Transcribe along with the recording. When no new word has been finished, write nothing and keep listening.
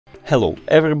Hello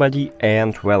everybody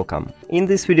and welcome. In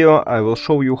this video I will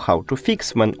show you how to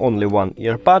fix when only one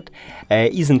earbud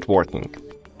isn't working.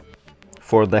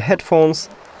 For the headphones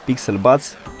Pixel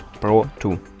Buds Pro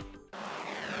 2.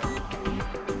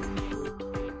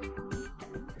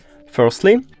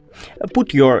 Firstly,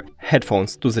 put your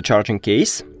headphones to the charging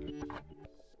case,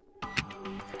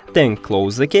 then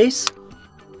close the case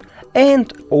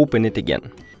and open it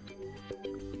again.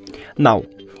 Now,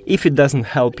 if it doesn't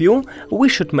help you, we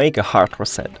should make a hard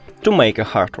reset. To make a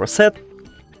hard reset,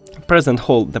 press and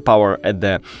hold the power at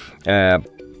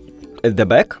the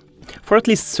back for at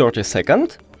least 30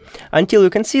 seconds, until you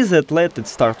can see that let it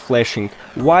start flashing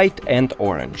white and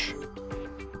orange.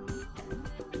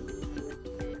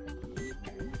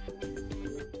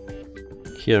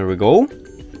 Here we go.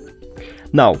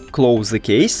 Now close the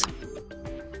case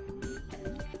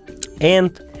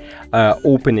and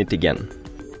open it again.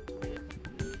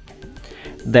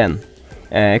 Then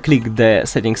click the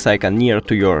settings icon near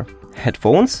to your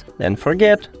headphones, then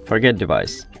forget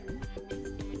device.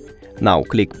 Now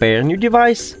click pair new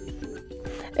device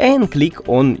and click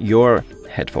on your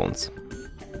headphones.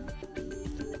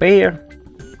 Pair,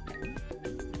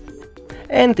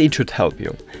 and it should help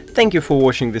you. Thank you for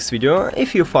watching this video.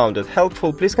 If you found it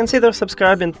helpful, please consider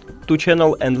subscribing to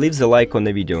channel and leave the like on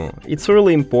the video. It's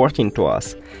really important to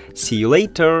us. See you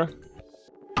later!